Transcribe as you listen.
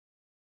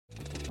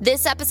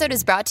This episode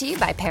is brought to you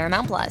by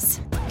Paramount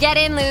Plus. Get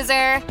in,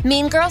 loser!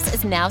 Mean Girls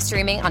is now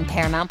streaming on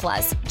Paramount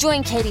Plus.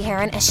 Join Katie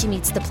Heron as she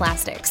meets the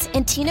plastics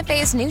in Tina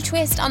Fey's new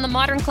twist on the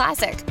modern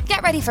classic.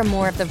 Get ready for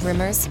more of the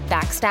rumors,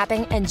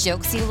 backstabbing, and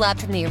jokes you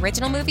loved from the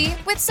original movie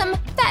with some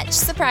fetch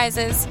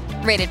surprises.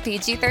 Rated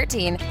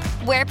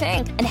PG-13. Wear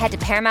pink and head to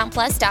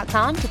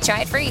ParamountPlus.com to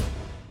try it free.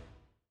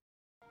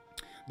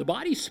 The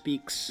body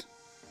speaks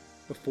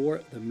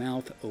before the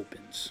mouth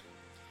opens.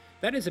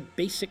 That is a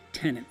basic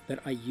tenet that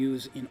I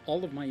use in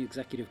all of my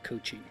executive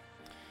coaching.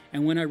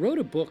 And when I wrote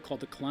a book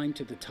called The Climb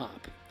to the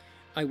Top,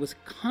 I was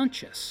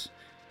conscious,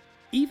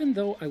 even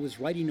though I was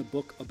writing a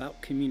book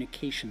about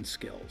communication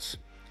skills.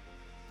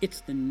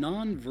 It's the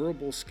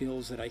nonverbal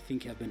skills that I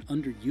think have been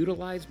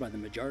underutilized by the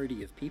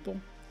majority of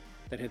people,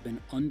 that have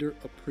been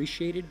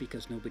underappreciated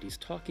because nobody's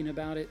talking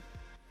about it.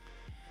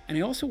 And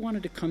I also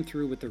wanted to come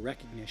through with the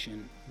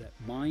recognition that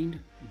mind,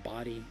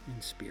 body,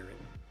 and spirit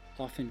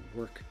often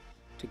work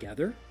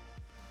together.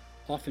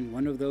 Often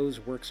one of those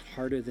works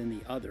harder than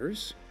the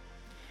others,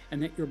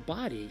 and that your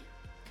body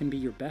can be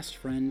your best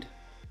friend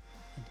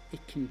and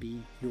it can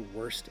be your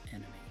worst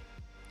enemy.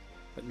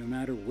 But no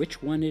matter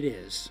which one it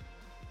is,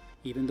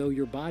 even though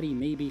your body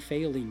may be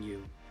failing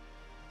you,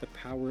 the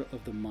power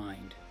of the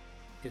mind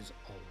is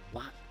a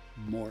lot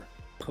more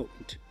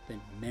potent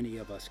than many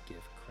of us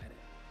give credit.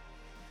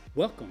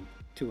 Welcome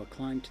to A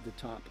Climb to the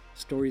Top,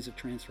 Stories of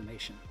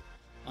Transformation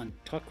on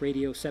Talk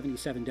Radio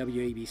 77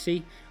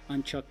 WABC.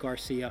 I'm Chuck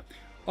Garcia.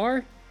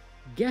 Our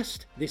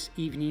guest this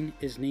evening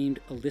is named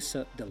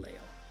Alyssa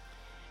DiLeo.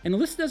 And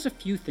Alyssa does a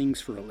few things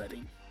for a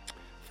living.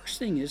 First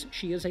thing is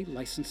she is a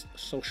licensed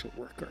social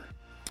worker.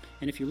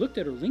 And if you looked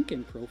at her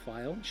LinkedIn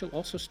profile, she'll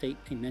also state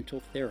a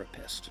mental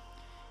therapist.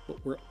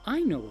 But where I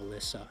know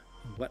Alyssa,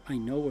 and what I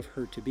know of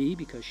her to be,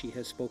 because she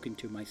has spoken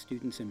to my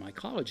students in my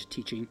college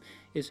teaching,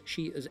 is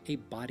she is a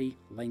body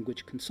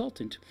language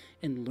consultant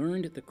and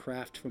learned the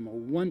craft from a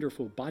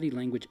wonderful body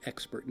language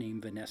expert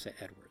named Vanessa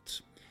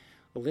Edwards.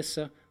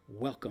 Alyssa,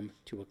 welcome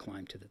to A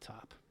Climb to the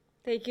Top.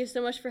 Thank you so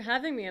much for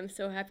having me. I'm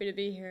so happy to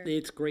be here.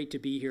 It's great to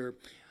be here.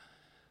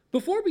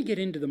 Before we get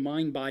into the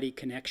mind-body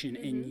connection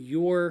and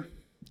your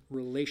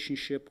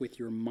relationship with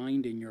your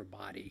mind and your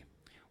body,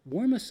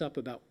 warm us up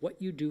about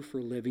what you do for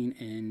a living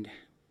and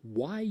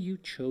why you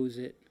chose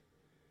it.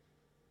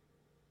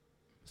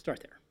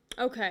 Start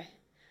there. Okay.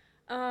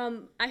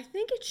 I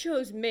think it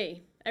chose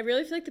me. I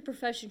really feel like the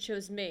profession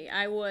chose me.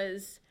 I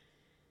was,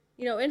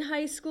 in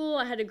high school,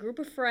 I had a group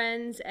of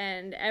friends,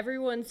 and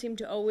everyone seemed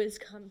to always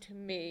come to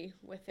me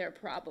with their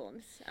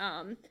problems.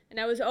 And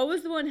I was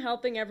always the one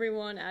helping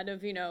everyone out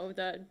of,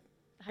 the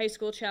high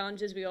school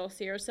challenges we all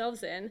see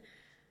ourselves in.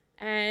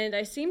 And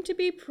I seemed to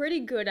be pretty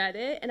good at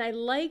it, and I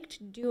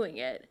liked doing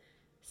it.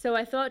 So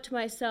I thought to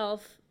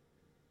myself,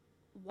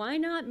 why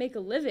not make a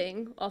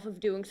living off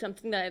of doing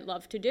something that I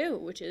love to do,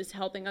 which is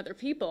helping other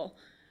people?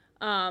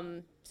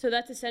 So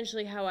that's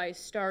essentially how I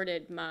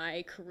started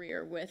my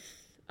career with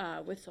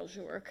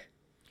social work.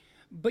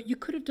 But you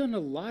could have done a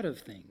lot of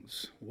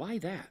things. Why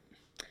that?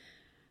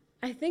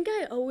 I think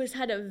I always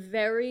had a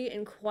very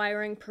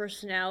inquiring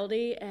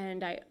personality,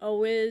 and I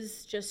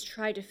always just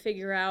tried to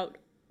figure out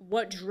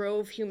what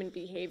drove human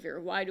behavior.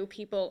 Why do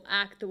people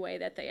act the way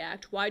that they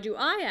act? Why do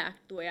I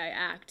act the way I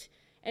act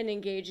and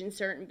engage in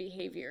certain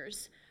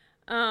behaviors?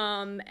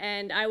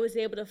 And I was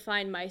able to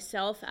find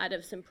myself out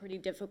of some pretty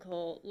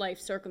difficult life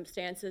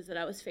circumstances that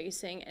I was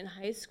facing in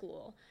high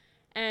school.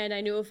 And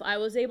I knew if I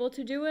was able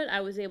to do it,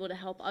 I was able to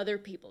help other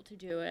people to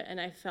do it. And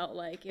I felt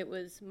like it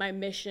was my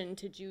mission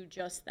to do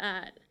just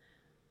that.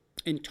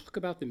 And talk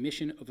about the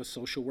mission of a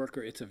social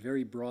worker. It's a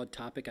very broad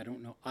topic. I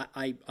don't know.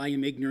 I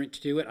am ignorant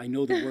to it. I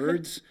know the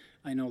words.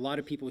 I know a lot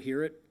of people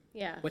hear it.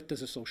 Yeah. What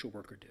does a social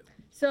worker do?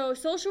 So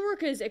social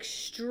work is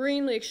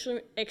extremely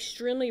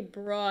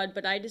broad,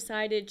 but I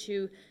decided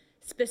to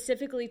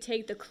specifically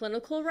take the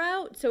clinical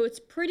route. So it's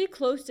pretty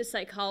close to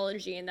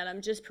psychology in that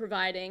I'm just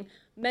providing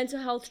mental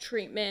health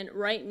treatment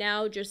right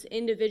now, just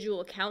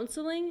individual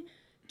counseling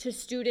to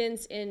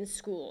students in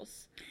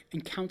schools.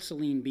 And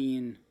counseling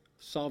being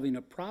solving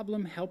a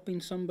problem,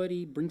 helping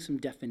somebody, bring some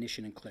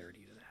definition and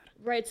clarity to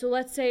that. Right. So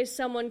let's say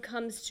someone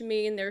comes to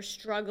me and they're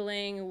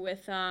struggling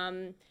with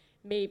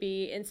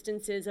maybe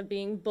instances of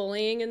being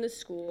bullying in the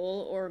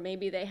school, or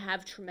maybe they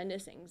have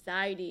tremendous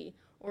anxiety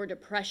or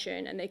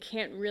depression and they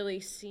can't really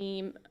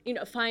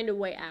find a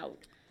way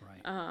out.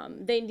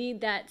 Right. They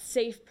need that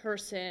safe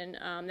person,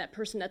 that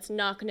person that's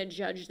not going to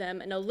judge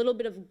them, and a little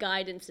bit of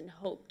guidance and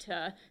hope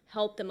to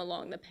help them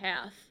along the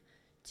path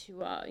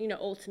to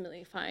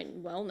ultimately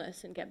find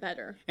wellness and get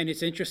better. And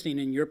it's interesting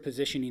in your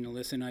positioning,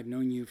 Alyssa, and I've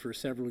known you for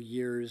several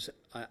years.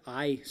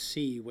 I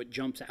see what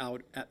jumps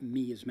out at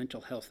me as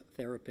mental health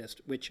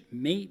therapist, which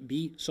may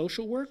be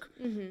social work,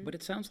 but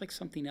it sounds like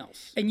something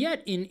else. And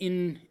yet,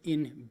 in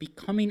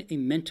becoming a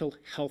mental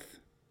health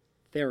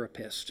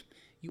therapist,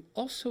 you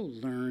also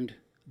learned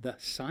the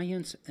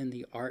science and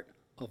the art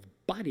of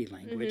body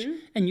language,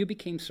 and you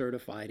became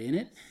certified in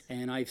it.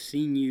 And I've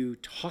seen you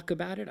talk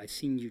about it. I've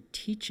seen you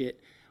teach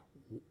it.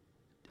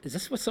 Is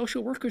this what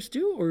social workers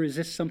do, or is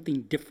this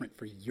something different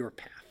for your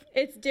path?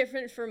 It's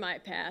different for my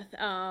path.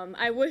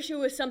 I wish it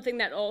was something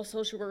that all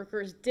social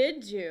workers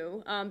did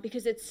do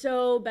because it's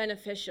so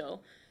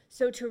beneficial.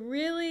 So to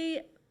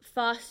really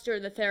foster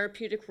the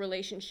therapeutic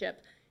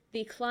relationship,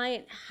 the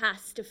client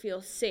has to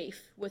feel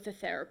safe with a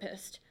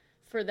therapist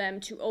for them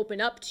to open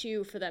up to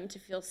you, for them to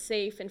feel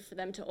safe, and for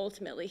them to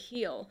ultimately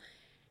heal.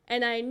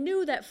 And I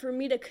knew that for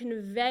me to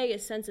convey a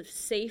sense of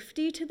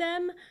safety to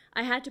them,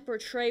 I had to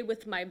portray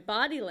with my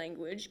body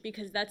language,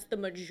 because that's the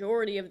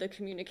majority of the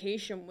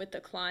communication with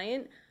the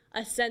client,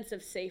 a sense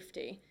of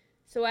safety.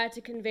 So I had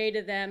to convey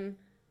to them,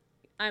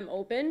 I'm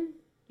open,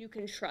 you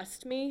can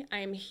trust me, I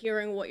am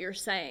hearing what you're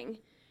saying.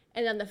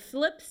 And on the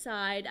flip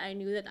side, I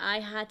knew that I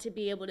had to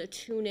be able to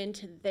tune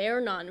into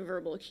their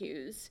nonverbal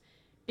cues,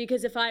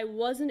 because if I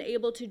wasn't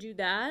able to do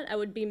that, I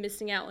would be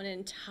missing out on an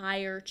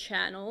entire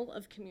channel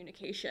of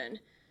communication.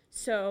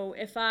 So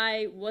if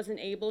I wasn't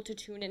able to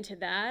tune into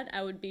that,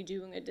 I would be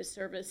doing a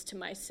disservice to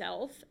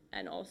myself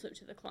and also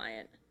to the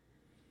client.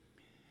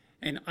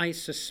 And I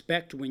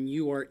suspect when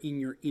you are in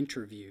your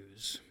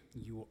interviews,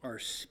 you are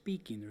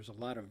speaking, there's a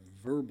lot of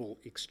verbal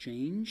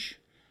exchange.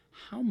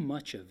 How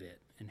much of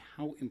it and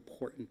how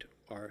important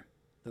are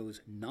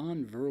those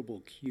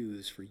nonverbal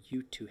cues for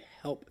you to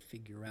help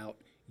figure out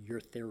your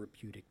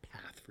therapeutic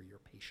path for your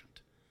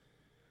patient?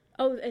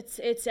 Oh,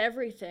 it's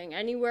everything.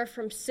 Anywhere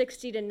from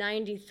 60 to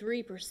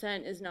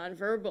 93% is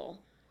nonverbal.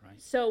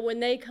 Right. So when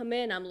they come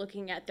in, I'm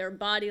looking at their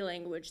body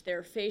language,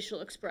 their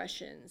facial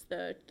expressions,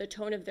 the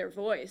tone of their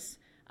voice.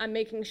 I'm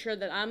making sure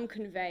that I'm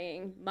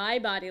conveying my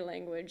body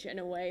language in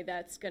a way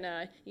that's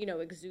gonna,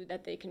 exude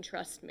that they can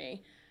trust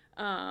me.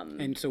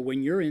 And so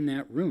when you're in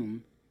that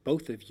room,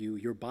 both of you,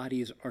 your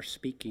bodies are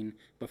speaking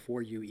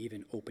before you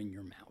even open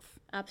your mouth.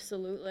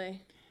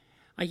 Absolutely.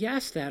 I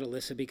asked that,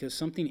 Alyssa, because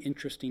something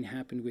interesting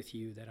happened with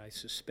you that I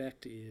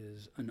suspect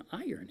is an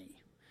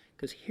irony.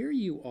 Because here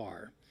you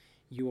are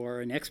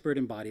an expert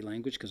in body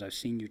language because I've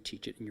seen you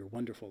teach it and you're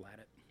wonderful at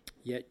it.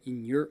 Yet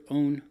in your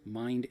own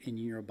mind and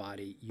in your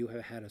body, you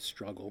have had a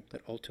struggle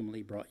that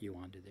ultimately brought you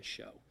onto this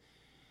show.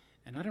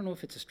 And I don't know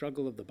if it's a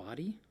struggle of the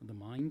body, the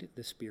mind,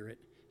 the spirit.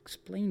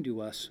 Explain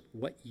to us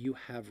what you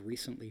have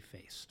recently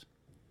faced.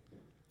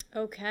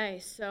 Okay,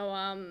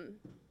 so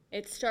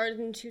it started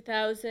in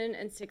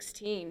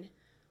 2016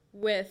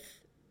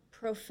 with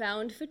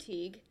profound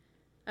fatigue.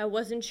 I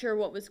wasn't sure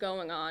what was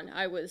going on.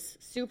 I was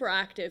super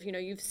active.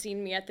 You've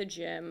seen me at the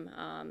gym,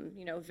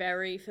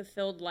 very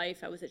fulfilled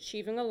life. I was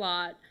achieving a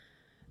lot,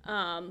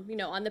 on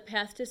the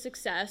path to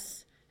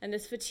success. And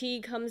this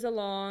fatigue comes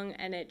along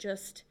and it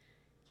just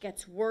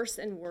gets worse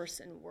and worse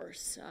and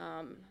worse.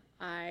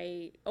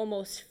 I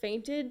almost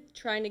fainted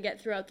trying to get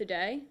throughout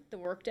the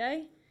work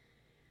day.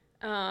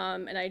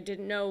 And I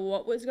didn't know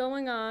what was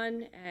going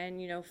on.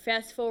 And,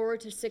 fast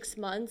forward to 6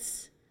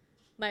 months,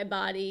 my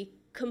body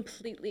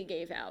completely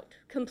gave out,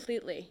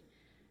 completely.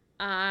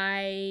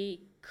 I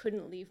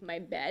couldn't leave my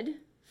bed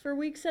for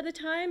weeks at a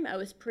time. I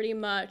was pretty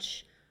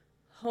much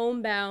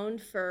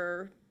homebound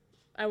for,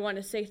 I want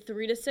to say,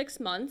 3 to 6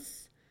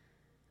 months.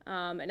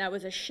 And I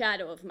was a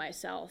shadow of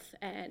myself,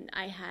 and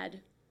I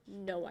had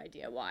no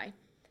idea why.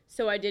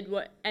 So I did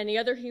what any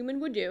other human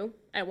would do.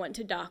 I went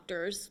to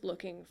doctors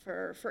looking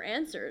for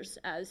answers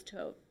as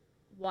to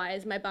why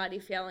is my body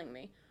failing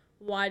me?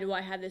 Why do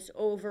I have this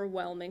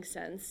overwhelming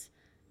sense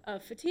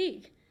of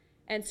fatigue?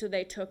 And so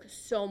they took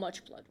so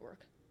much blood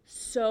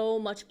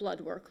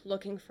work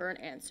looking for an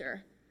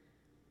answer.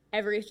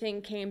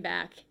 Everything came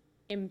back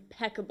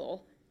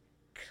impeccable,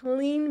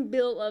 clean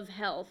bill of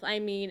health. I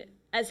mean,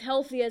 as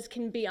healthy as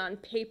can be on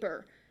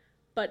paper,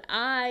 but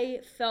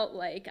I felt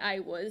like I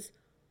was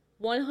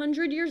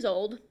 100 years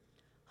old,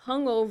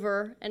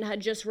 hungover, and had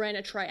just ran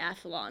a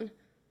triathlon.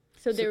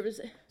 So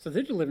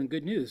they're delivering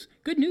good news.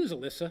 Good news,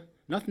 Alyssa.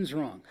 Nothing's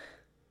wrong.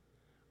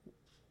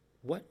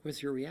 What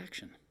was your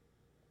reaction?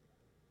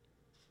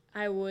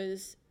 I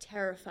was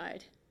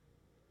terrified.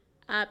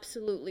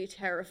 Absolutely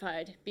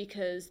terrified,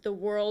 because the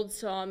world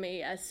saw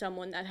me as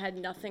someone that had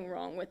nothing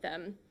wrong with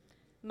them.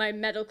 My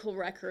medical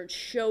record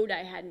showed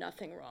I had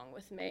nothing wrong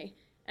with me,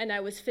 and I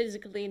was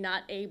physically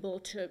not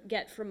able to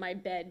get from my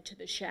bed to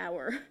the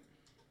shower.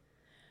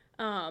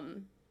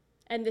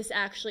 And this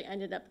actually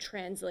ended up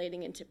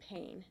translating into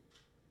pain.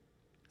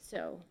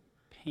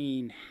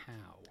 Pain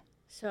how?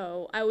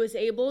 So I was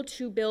able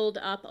to build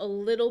up a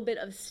little bit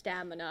of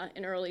stamina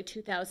in early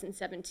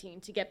 2017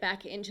 to get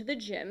back into the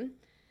gym,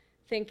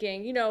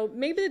 thinking,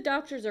 maybe the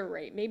doctors are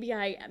right. Maybe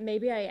I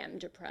am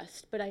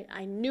depressed, but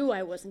I knew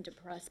I wasn't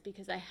depressed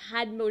because I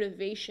had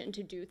motivation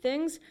to do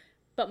things,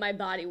 but my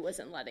body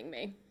wasn't letting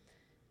me.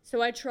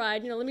 So I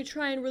tried, let me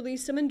try and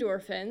release some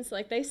endorphins,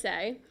 like they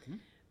say.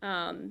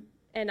 Mm-hmm.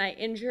 And I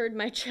injured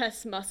my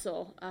chest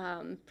muscle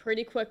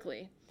pretty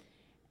quickly.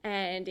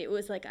 And it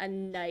was like a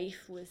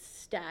knife was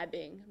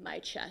stabbing my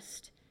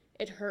chest.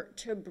 It hurt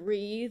to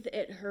breathe.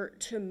 It hurt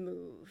to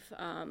move.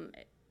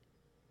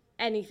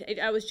 Anything.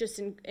 I was just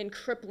in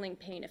crippling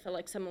pain. It felt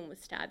like someone was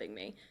stabbing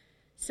me.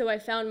 So I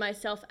found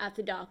myself at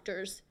the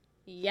doctor's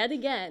yet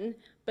again,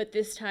 but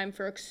this time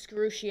for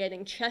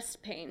excruciating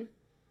chest pain.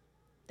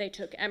 They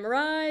took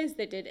MRIs.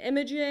 They did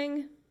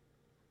imaging.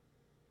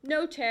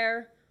 no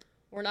tear.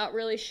 We're not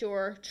really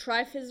sure.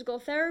 Try physical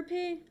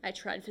therapy. I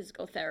tried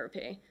physical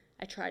therapy.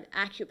 I tried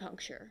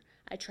acupuncture.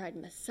 I tried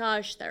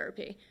massage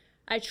therapy.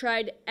 I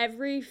tried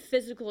every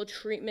physical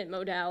treatment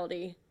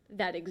modality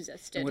that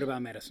existed. And what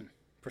about medicine?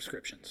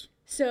 Prescriptions?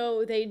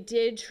 So they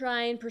did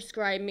try and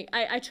prescribe me.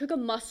 I took a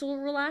muscle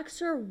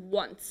relaxer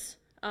once,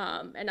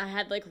 and I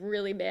had like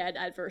really bad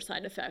adverse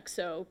side effects.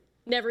 So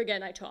never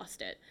again, I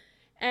tossed it.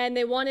 And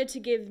they wanted to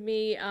give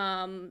me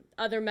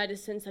other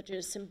medicines such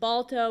as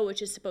Cymbalta,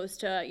 which is supposed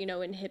to,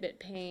 inhibit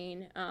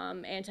pain,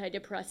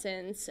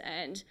 antidepressants.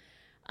 And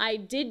I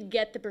did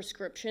get the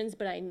prescriptions,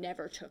 but I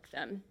never took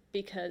them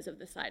because of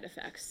the side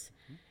effects.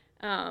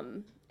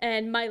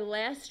 And my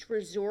last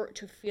resort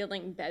to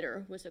feeling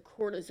better was a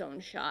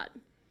cortisone shot.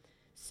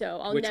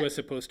 So Which was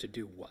supposed to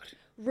do what?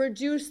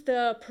 Reduce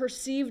the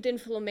perceived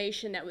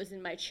inflammation that was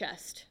in my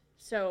chest.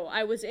 So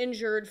I was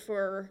injured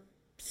for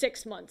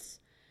 6 months.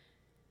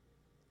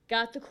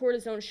 Got the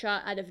cortisone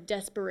shot out of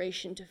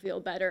desperation to feel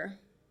better.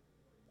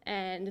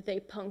 And they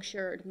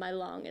punctured my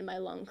lung and my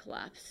lung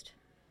collapsed.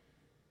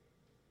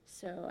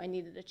 So I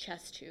needed a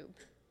chest tube.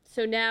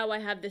 So now I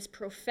have this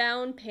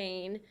profound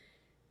pain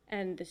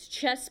and this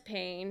chest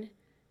pain,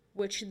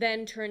 which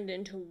then turned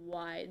into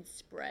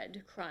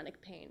widespread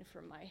chronic pain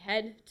from my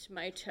head to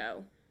my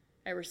toe.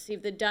 I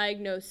received the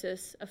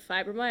diagnosis of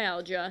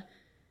fibromyalgia,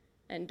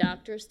 and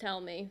doctors tell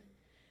me,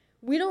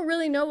 we don't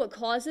really know what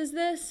causes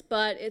this,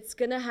 but it's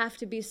going to have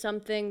to be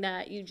something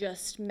that you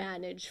just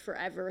manage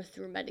forever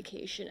through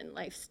medication and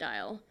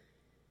lifestyle.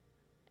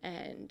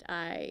 And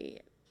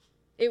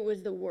it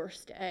was the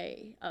worst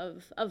day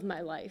of my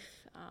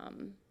life,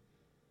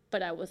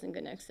 but I wasn't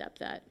going to accept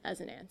that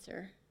as an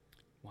answer.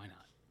 Why not?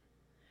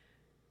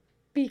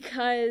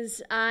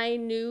 Because I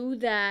knew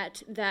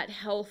that that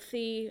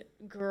healthy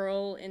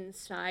girl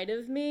inside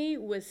of me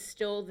was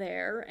still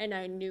there, and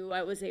I knew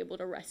I was able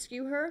to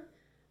rescue her.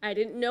 I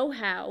didn't know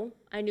how.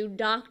 I knew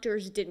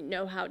doctors didn't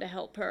know how to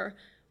help her,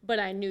 but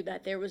I knew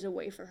that there was a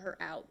way for her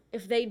out.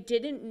 If they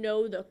didn't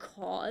know the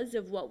cause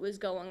of what was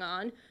going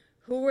on,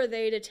 who were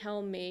they to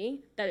tell me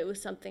that it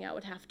was something I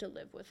would have to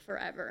live with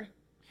forever?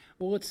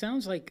 Well, it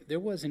sounds like there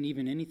wasn't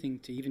even anything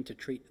to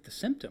treat the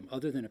symptom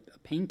other than a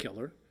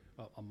painkiller,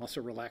 a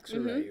muscle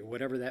relaxer, or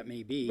whatever that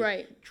may be.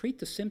 Right. Treat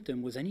the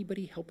symptom. Was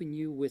anybody helping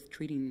you with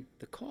treating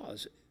the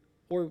cause?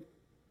 Or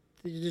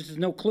there's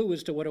no clue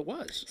as to what it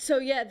was? So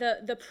yeah,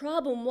 the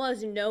problem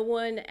was no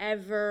one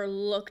ever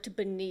looked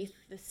beneath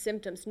the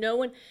symptoms. No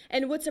one,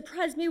 and what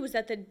surprised me was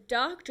that the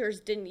doctors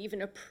didn't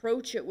even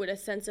approach it with a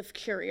sense of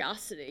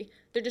curiosity.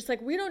 They're just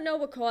like, we don't know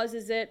what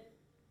causes it.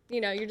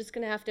 You're just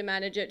going to have to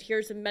manage it.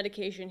 Here's a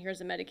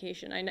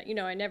medication.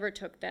 I never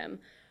took them.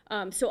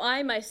 So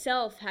I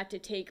myself had to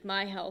take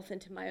my health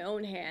into my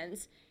own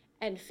hands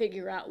and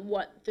figure out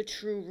what the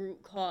true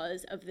root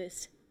cause of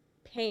this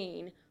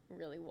pain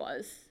really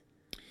was.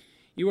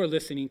 You are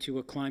listening to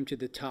A Climb to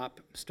the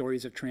Top,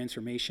 Stories of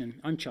Transformation.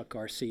 I'm Chuck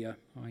Garcia.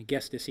 My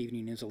guest this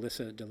evening is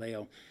Alyssa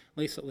DiLeo.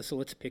 Alyssa,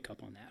 let's pick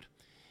up on that.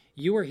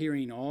 You are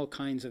hearing all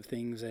kinds of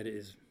things that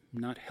is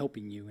not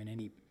helping you in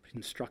any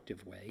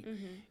constructive way.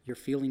 You're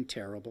feeling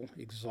terrible,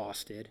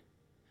 exhausted,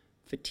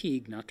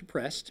 fatigued, not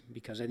depressed,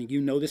 because I think you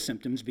know the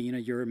symptoms.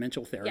 You're a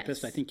mental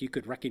therapist. Yes. I think you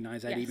could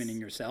recognize that Yes. even in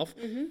yourself.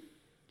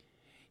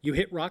 You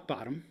hit rock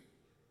bottom.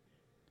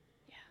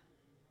 Yeah.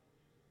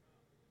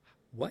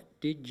 What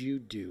did you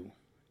do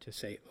to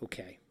say,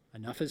 okay,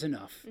 enough is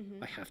enough.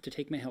 I have to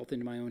take my health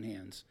into my own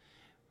hands?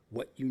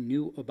 What you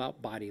knew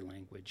about body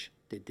language,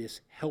 did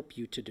this help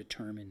you to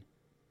determine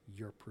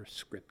your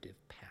prescriptive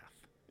path?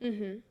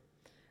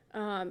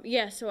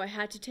 So I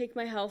had to take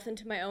my health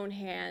into my own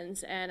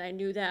hands, and I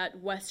knew that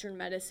Western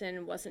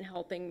medicine wasn't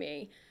helping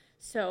me.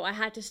 So I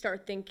had to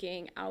start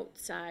thinking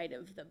outside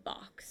of the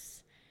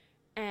box.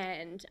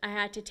 And I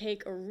had to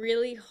take a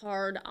really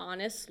hard,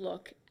 honest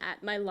look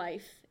at my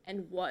life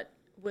and what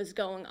was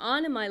going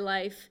on in my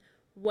life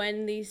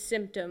when these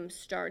symptoms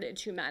started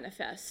to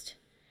manifest.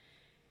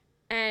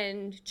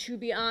 And to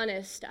be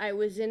honest, I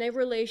was in a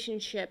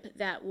relationship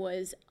that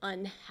was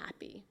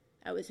unhappy.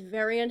 I was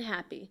very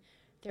unhappy.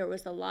 There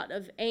was a lot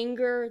of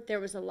anger, there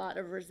was a lot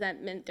of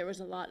resentment, there was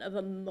a lot of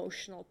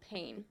emotional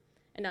pain.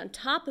 And on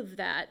top of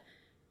that,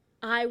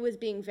 I was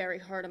being very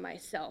hard on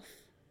myself.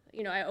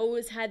 I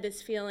always had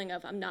this feeling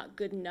of I'm not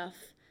good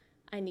enough,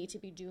 I need to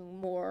be doing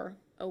more,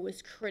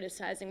 always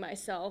criticizing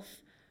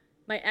myself.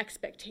 My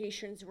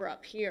expectations were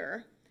up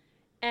here.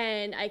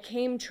 And I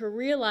came to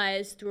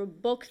realize through a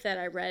book that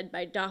I read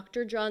by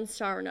Dr. John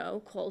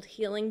Sarno called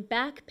Healing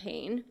Back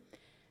Pain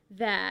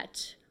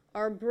that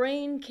our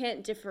brain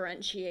can't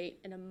differentiate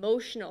an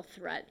emotional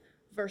threat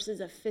versus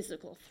a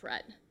physical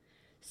threat.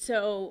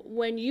 So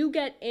when you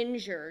get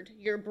injured,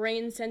 your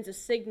brain sends a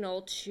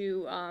signal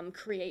to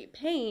create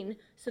pain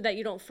so that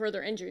you don't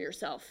further injure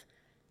yourself.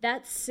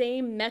 That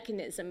same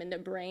mechanism in the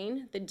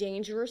brain, the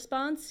danger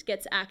response,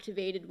 gets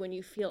activated when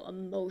you feel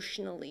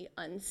emotionally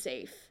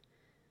unsafe.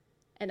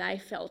 And I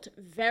felt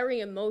very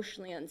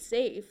emotionally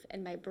unsafe,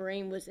 and my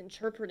brain was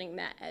interpreting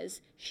that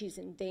as she's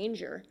in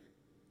danger,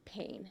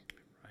 pain.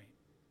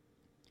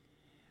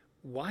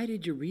 why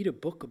did you read a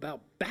book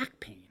about back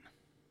pain?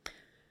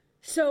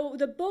 So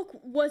the book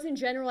wasn't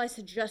generalized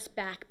to just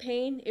back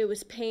pain. It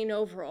was pain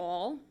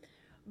overall.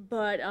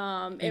 But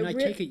and I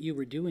take it you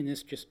were doing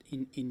this just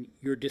in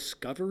your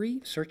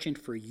discovery, searching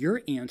for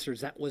your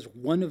answers. That was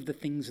one of the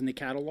things in the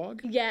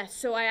catalog? Yes.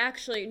 So I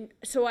actually,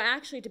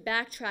 to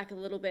backtrack a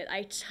little bit,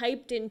 I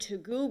typed into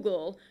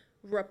Google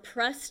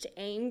repressed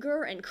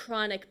anger and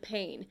chronic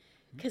pain,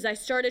 because I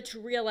started to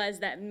realize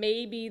that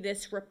maybe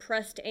this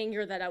repressed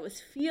anger that I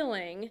was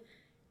feeling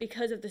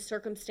because of the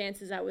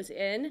circumstances I was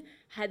in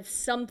had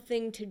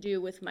something to do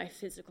with my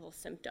physical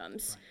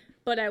symptoms. Right.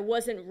 But I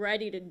wasn't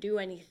ready to do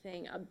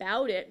anything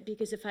about it,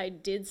 because if I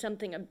did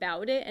something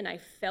about it and I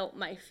felt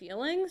my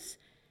feelings,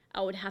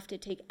 I would have to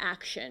take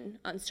action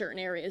on certain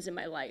areas in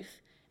my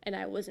life. And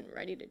I wasn't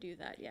ready to do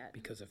that yet.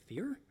 Because of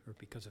fear or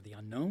because of the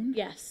unknown?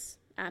 Yes,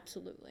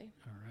 absolutely.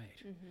 All right.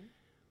 Mm-hmm.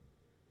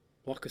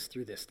 Walk us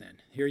through this then.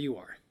 Here you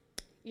are.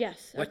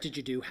 Yes. What did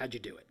you do? How'd you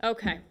do it?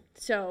 Okay.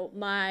 So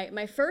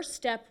my first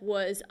step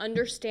was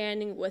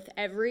understanding with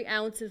every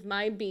ounce of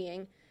my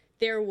being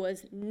there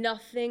was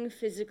nothing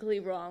physically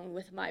wrong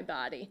with my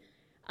body.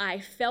 I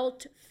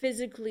felt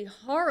physically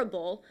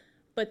horrible,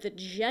 but the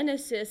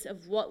genesis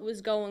of what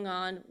was going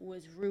on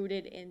was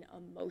rooted in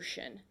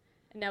emotion.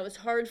 And that was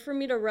hard for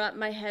me to wrap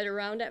my head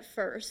around at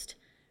first,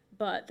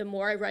 but the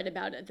more I read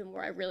about it, the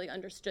more I really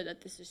understood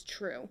that this is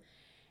true.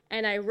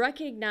 And I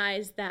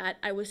recognized that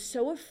I was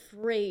so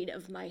afraid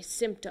of my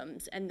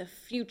symptoms and the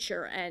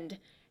future and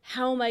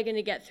how am I going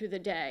to get through the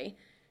day,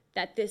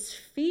 that this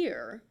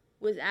fear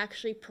was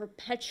actually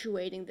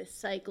perpetuating the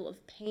cycle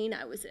of pain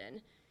I was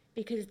in,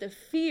 because the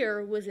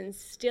fear was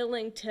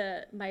instilling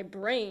to my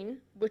brain,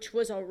 which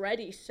was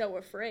already so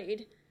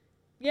afraid,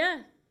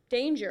 yeah,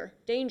 danger,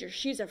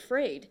 she's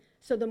afraid.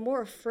 So the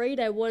more afraid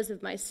I was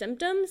of my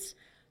symptoms,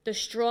 the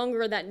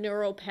stronger that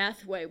neural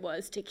pathway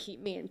was to keep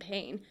me in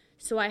pain.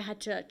 So I had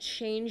to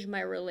change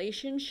my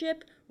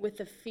relationship with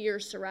the fear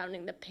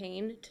surrounding the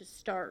pain to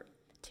start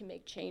to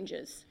make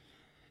changes.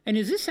 And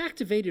is this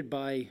activated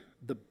by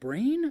the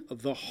brain,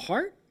 the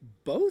heart,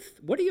 both?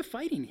 What are you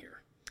fighting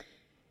here?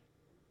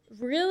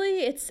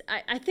 Really,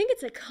 I think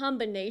it's a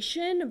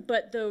combination,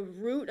 but the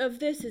root of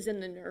this is in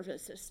the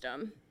nervous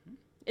system.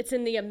 It's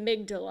in the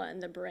amygdala in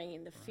the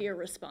brain, the fear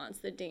response,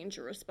 the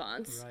danger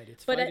response. Right,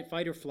 it's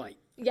fight or flight.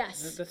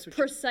 Yes, that's what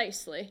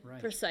precisely, right.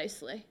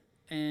 Precisely.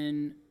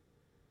 And,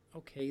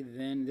 okay,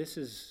 then this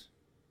is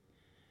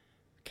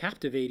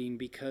captivating,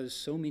 because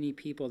so many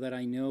people that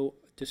I know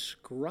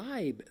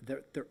describe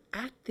that they're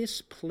at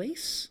this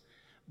place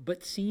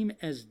but seem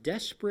as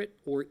desperate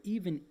or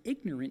even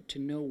ignorant to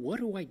know, what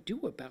do I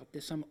do about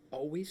this? I'm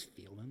always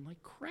feeling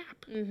like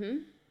crap. Mm-hmm.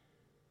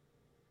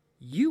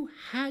 You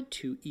had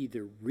to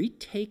either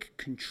retake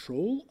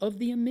control of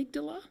the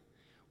amygdala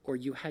or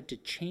you had to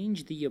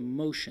change the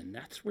emotion.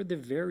 That's where the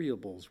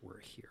variables were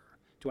here.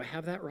 Do I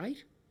have that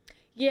right?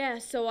 Yeah,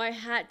 so I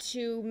had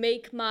to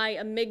make my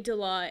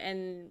amygdala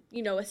and,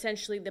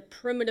 essentially the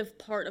primitive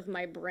part of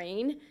my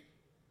brain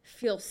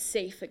feel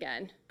safe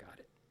again. Got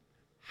it.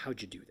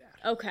 How'd you do that?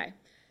 Okay.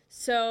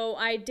 So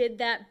I did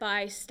that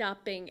by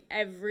stopping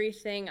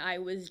everything I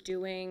was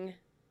doing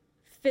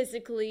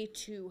physically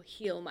to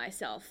heal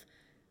myself.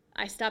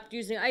 I stopped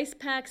using ice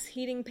packs,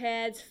 heating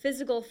pads,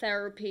 physical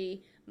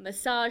therapy,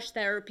 massage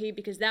therapy,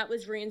 because that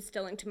was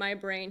reinstilling to my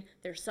brain,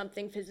 there's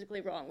something physically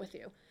wrong with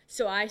you.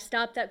 So I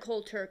stopped that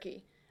cold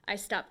turkey. I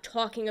stopped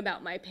talking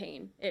about my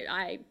pain.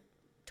 I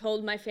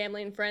told my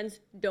family and friends,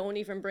 don't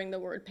even bring the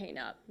word pain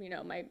up.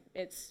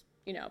 It's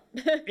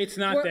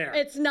not there.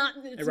 It's not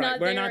right. not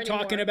We're there not anymore.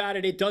 Talking about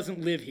it. It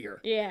doesn't live here.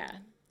 Yeah.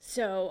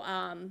 So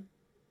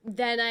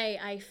then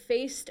I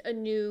faced a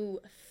new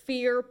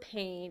fear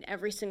pain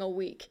every single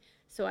week.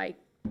 So I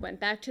went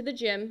back to the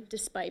gym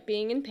despite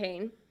being in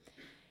pain.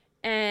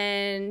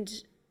 And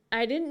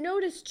I didn't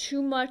notice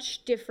too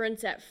much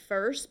difference at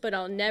first, but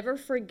I'll never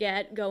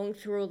forget going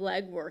through a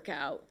leg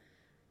workout.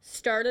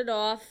 Started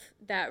off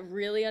that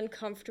really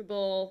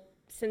uncomfortable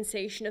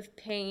sensation of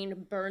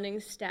pain, burning,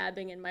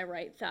 stabbing in my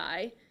right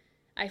thigh.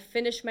 I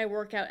finished my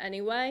workout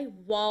anyway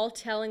while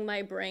telling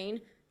my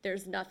brain,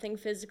 there's nothing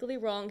physically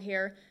wrong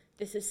here.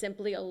 This is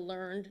simply a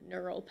learned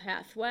neural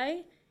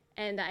pathway,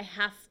 and I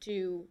have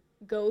to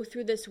go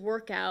through this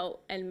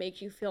workout and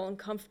make you feel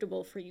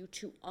uncomfortable for you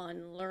to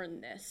unlearn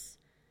this.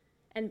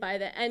 And by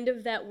the end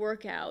of that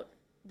workout,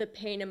 the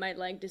pain in my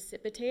leg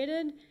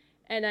dissipated,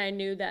 and I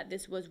knew that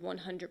this was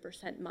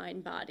 100%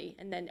 mind-body.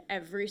 And then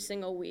every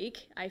single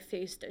week, I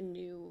faced a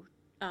new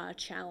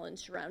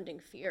challenge surrounding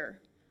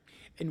fear.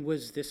 And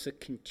was this a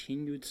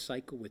continued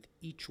cycle with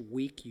each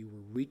week you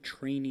were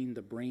retraining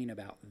the brain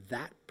about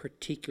that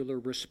particular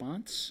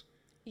response?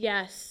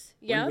 Yes.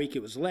 One week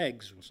it was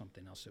legs, or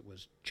something else it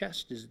was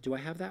chest. Do I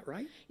have that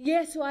right?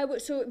 Yeah,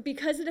 so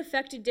because it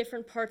affected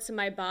different parts of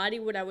my body,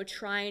 what I would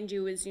try and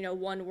do is,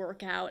 one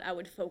workout, I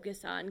would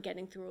focus on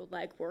getting through a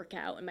leg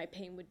workout and my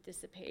pain would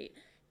dissipate.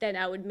 Then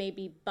I would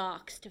maybe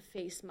box to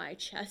face my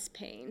chest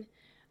pain.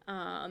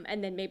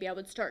 And then maybe I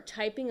would start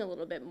typing a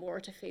little bit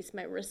more to face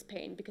my wrist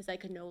pain because I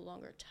could no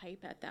longer type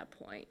at that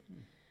point.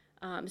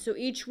 So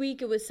each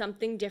week it was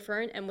something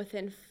different, and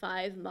within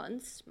 5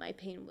 months, my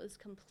pain was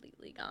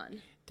completely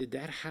gone. Did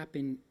that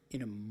happen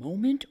in a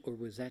moment, or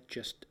was that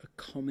just a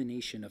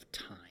culmination of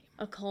time?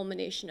 A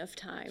culmination of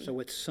time. So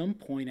at some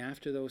point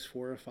after those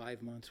 4 or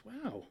 5 months,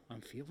 wow,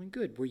 I'm feeling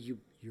good. Were you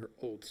your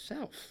old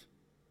self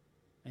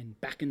and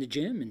back in the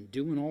gym and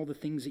doing all the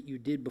things that you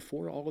did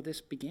before all of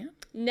this began?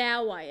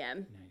 Now I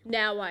am.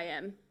 Now I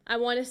am. I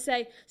want to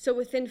say, so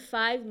within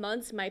 5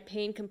 months, my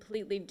pain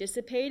completely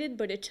dissipated,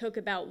 but it took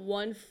about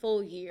 1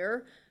 full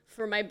year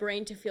for my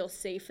brain to feel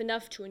safe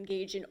enough to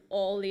engage in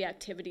all the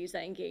activities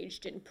I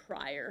engaged in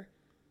prior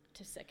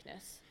to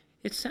sickness.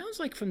 It sounds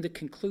like from the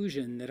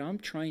conclusion that I'm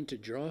trying to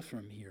draw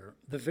from here,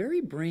 the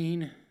very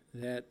brain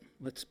that,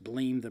 let's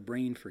blame the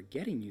brain for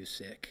getting you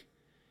sick,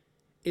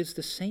 is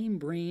the same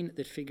brain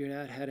that figured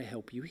out how to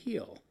help you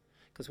heal.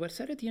 Because what I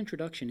said at the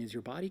introduction is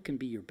your body can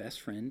be your best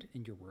friend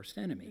and your worst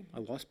enemy. I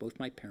lost both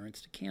my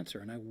parents to cancer,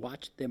 and I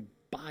watched their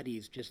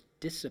bodies just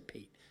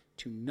dissipate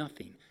to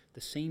nothing.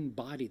 The same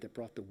body that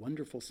brought the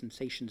wonderful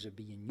sensations of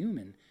being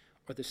human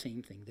are the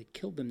same thing that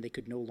killed them. They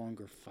could no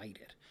longer fight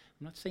it.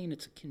 I'm not saying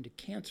it's akin to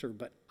cancer,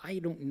 but I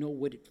don't know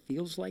what it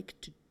feels like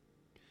to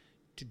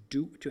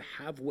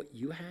have what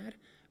you had,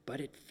 but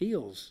it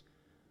feels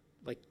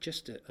like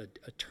just a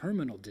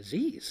terminal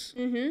disease.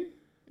 Mm-hmm.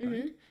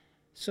 Right? Mm-hmm.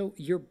 So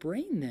your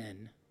brain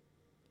then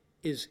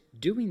is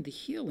doing the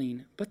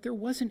healing, but there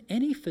wasn't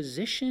any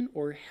physician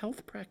or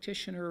health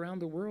practitioner around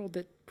the world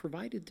that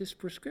provided this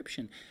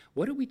prescription.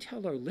 What do we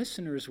tell our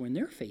listeners when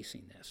they're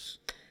facing this?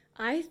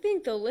 I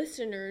think the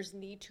listeners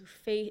need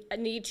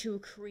to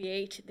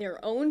create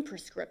their own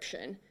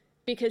prescription,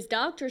 because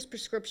doctors'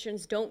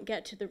 prescriptions don't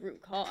get to the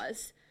root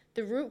cause.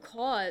 The root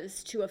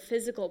cause to a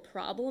physical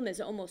problem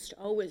is almost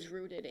always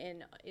rooted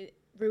in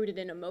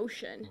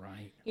emotion.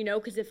 Right. You know,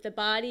 because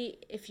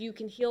if you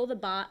can heal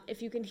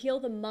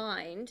the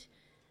mind,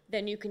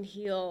 then you can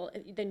heal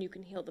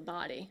the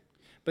body.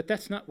 But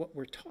that's not what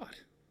we're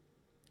taught.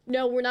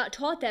 No, we're not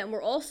taught that, and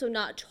we're also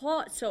not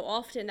taught so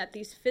often that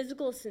these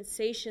physical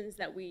sensations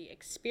that we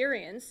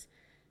experience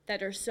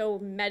that are so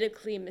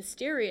medically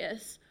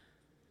mysterious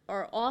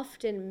are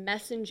often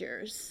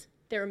messengers.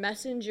 They're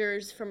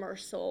messengers from our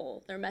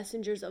soul. They're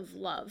messengers of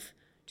love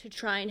to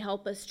try and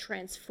help us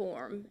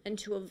transform and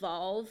to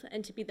evolve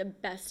and to be the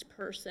best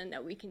person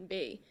that we can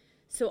be.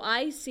 So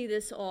I see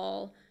this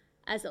all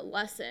as a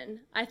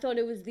lesson. I thought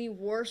it was the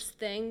worst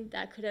thing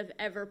that could have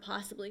ever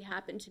possibly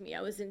happened to me.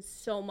 I was in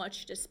so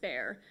much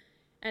despair.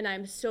 And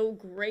I'm so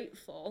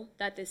grateful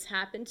that this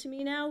happened to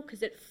me now,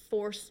 because it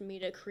forced me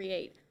to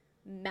create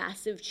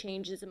massive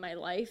changes in my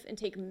life and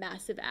take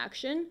massive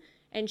action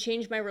and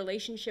change my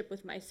relationship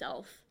with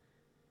myself.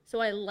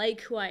 So I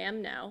like who I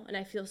am now, and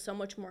I feel so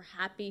much more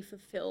happy,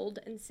 fulfilled,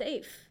 and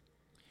safe.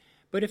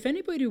 But if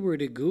anybody were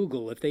to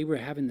Google if they were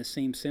having the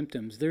same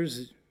symptoms,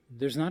 there's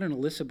not an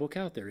Alyssa book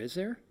out there, is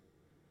there?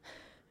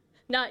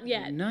 Not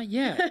yet. Not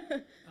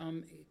yet.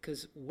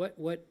 Because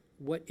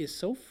what is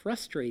so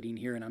frustrating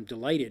here, and I'm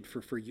delighted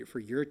for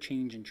your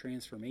change and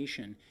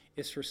transformation,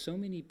 is for so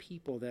many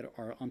people that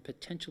are on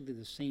potentially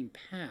the same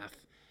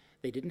path.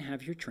 They didn't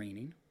have your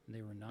training.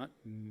 They were not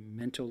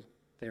mental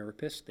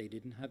therapists. They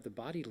didn't have the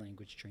body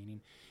language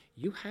training.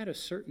 You had a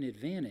certain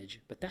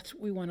advantage, but that's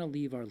what we want to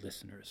leave our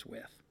listeners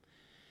with.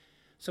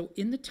 So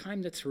in the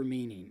time that's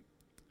remaining,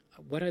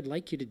 what I'd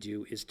like you to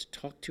do is to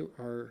talk to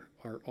our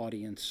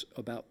audience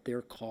about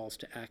their calls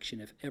to action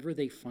if ever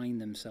they find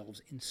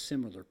themselves in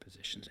similar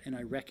positions. And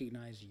I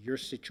recognize your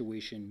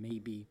situation may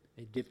be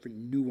different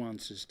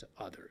nuances to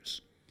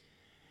others.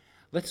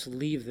 Let's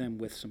leave them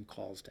with some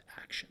calls to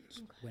actions.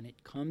 Okay. When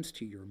it comes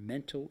to your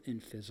mental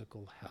and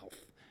physical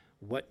health,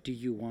 what do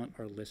you want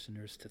our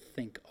listeners to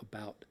think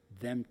about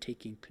them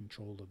taking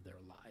control of their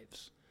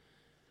lives?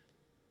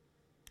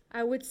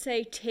 I would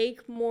say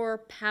take more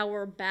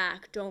power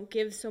back. Don't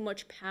give so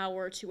much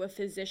power to a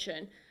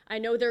physician. I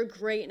know they're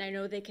great and I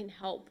know they can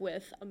help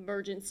with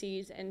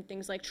emergencies and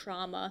things like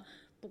trauma,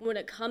 but when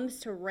it comes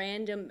to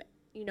random,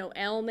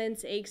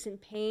 ailments, aches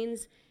and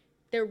pains,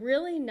 they're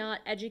really not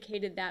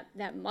educated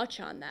that much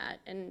on that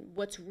and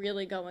what's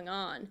really going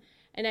on.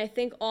 And I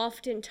think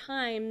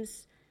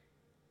oftentimes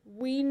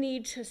we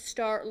need to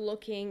start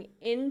looking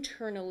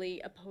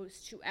internally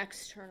opposed to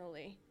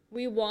externally.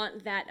 We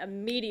want that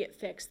immediate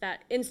fix,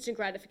 that instant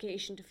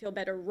gratification to feel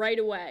better right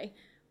away.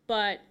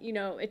 But,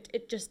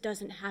 it just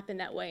doesn't happen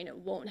that way, and it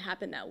won't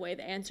happen that way.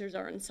 The answers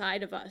are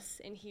inside of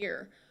us in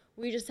here.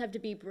 We just have to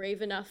be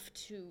brave enough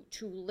to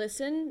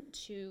listen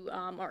to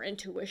our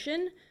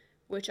intuition,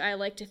 which I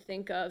like to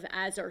think of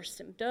as our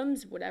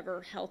symptoms,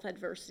 whatever health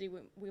adversity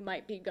we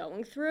might be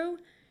going through,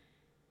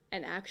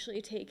 and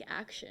actually take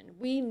action.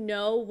 We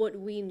know what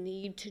we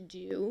need to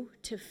do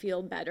to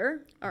feel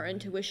better. Our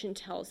intuition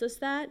tells us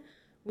that.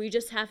 We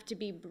just have to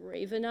be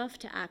brave enough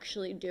to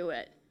actually do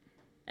it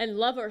and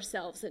love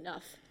ourselves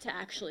enough to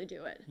actually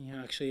do it.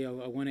 Yeah, actually, I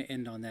want to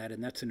end on that,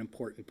 and that's an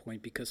important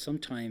point, because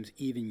sometimes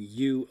even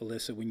you,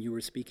 Alyssa, when you were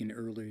speaking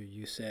earlier,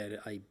 you said,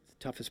 the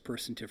toughest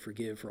person to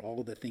forgive for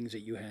all the things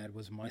that you had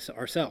was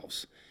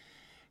ourselves.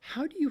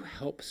 How do you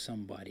help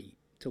somebody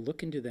to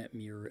look into that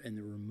mirror and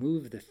to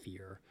remove the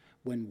fear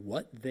when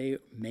what they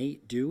may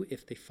do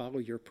if they follow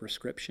your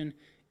prescription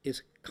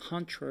is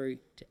contrary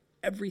to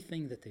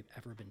everything that they've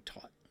ever been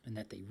taught and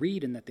that they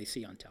read and that they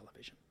see on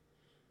television.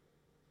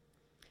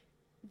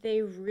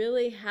 They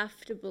really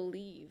have to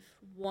believe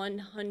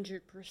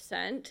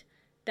 100%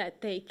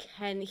 that they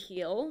can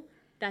heal,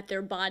 that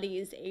their body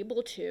is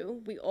able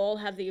to. We all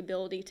have the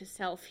ability to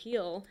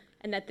self-heal,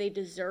 and that they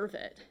deserve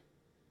it.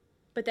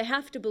 But they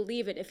have to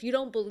believe it. If you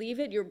don't believe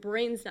it, your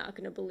brain's not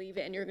going to believe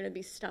it, and you're going to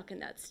be stuck in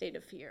that state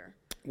of fear.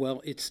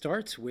 Well, it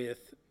starts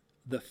with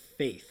the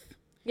faith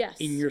Yes.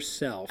 in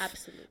yourself.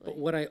 Absolutely. But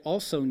what I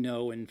also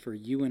know, and for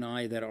you and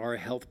I that are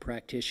health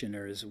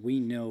practitioners, we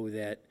know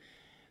that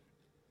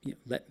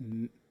let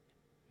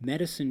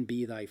medicine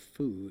be thy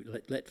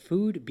food. Let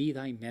food be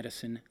thy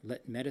medicine.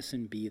 Let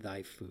medicine be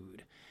thy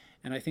food.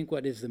 And I think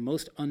what is the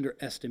most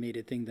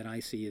underestimated thing that I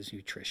see is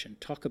nutrition.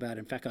 Talk about,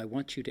 in fact, I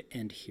want you to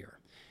end here.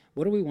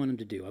 What do we want them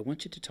to do? I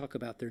want you to talk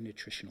about their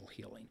nutritional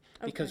healing.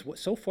 Okay. Because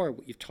so far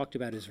what you've talked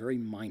about is very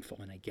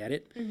mindful, and I get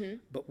it. Mm-hmm.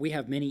 But we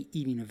have many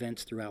eating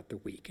events throughout the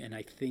week. And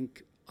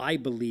I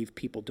believe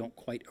people don't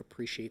quite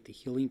appreciate the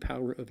healing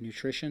power of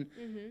nutrition.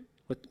 Mm-hmm.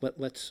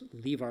 Let's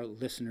leave our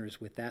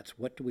listeners with that. So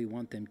what do we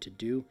want them to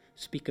do?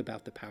 Speak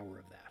about the power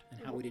of that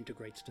and how it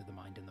integrates to the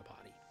mind and the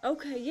body.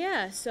 Okay,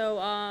 yeah. So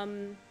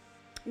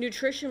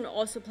nutrition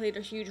also played a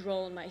huge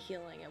role in my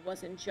healing. It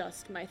wasn't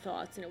just my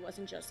thoughts and it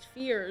wasn't just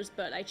fears,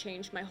 but I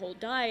changed my whole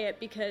diet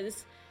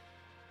because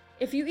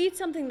if you eat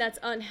something that's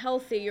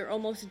unhealthy, you're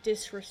almost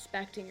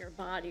disrespecting your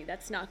body.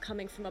 That's not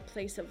coming from a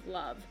place of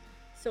love.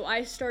 So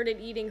I started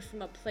eating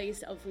from a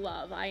place of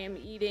love. I am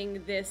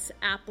eating this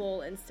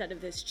apple instead of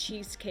this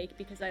cheesecake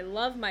because I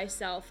love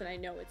myself and I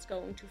know it's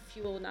going to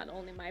fuel not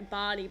only my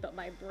body but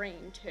my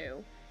brain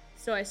too.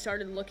 So I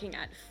started looking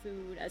at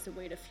food as a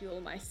way to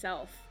fuel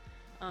myself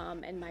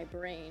and my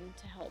brain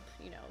to help,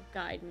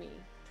 guide me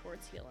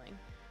towards healing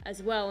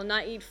as well, and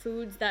not eat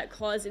foods that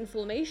cause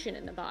inflammation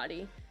in the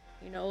body,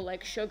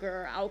 like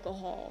sugar,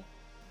 alcohol,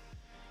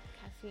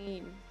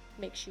 caffeine.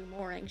 Makes you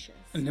more anxious.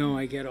 No,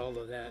 I get all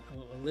of that.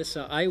 Well,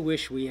 Alyssa, I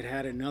wish we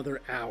had another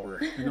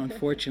hour, and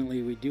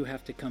unfortunately we do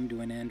have to come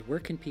to an end. Where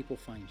can people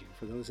find you,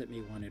 for those that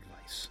may want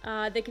advice?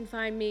 They can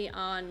find me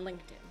on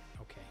LinkedIn.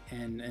 Okay,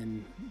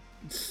 and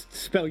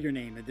spell your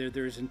name.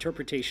 There's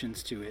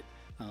interpretations to it.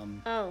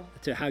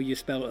 To how you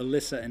spell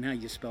Alyssa and how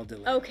you spell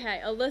DiLeo. Okay,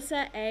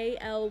 Alyssa,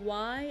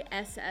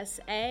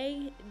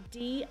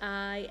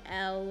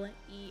 ALYSSADILEO.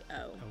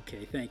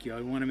 Okay, thank you.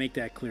 I want to make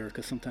that clear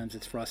because sometimes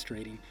it's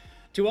frustrating.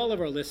 To all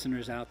of our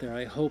listeners out there,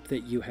 I hope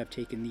that you have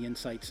taken the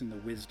insights and the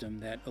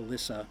wisdom that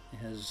Alyssa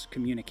has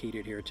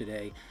communicated here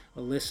today.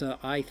 Alyssa,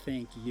 I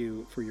thank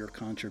you for your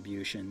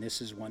contribution.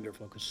 This is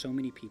wonderful because so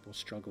many people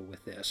struggle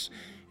with this.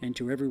 And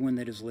to everyone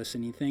that is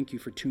listening, thank you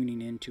for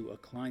tuning in to A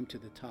Climb to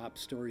the Top,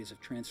 Stories of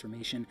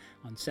Transformation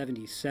on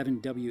 77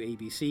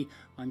 WABC.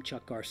 I'm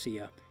Chuck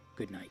Garcia.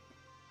 Good night.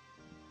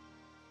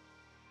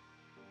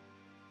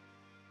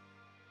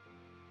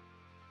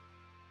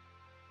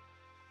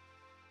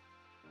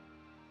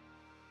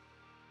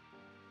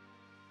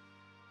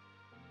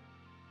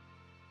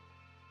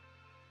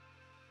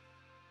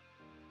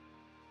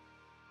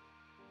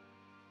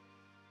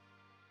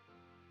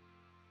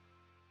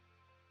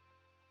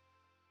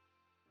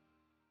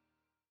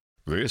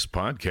 This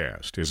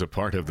podcast is a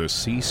part of the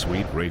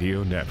C-Suite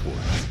Radio Network.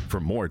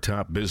 For more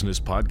top business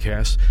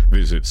podcasts,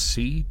 visit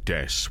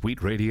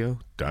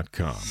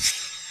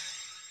c-suiteradio.com.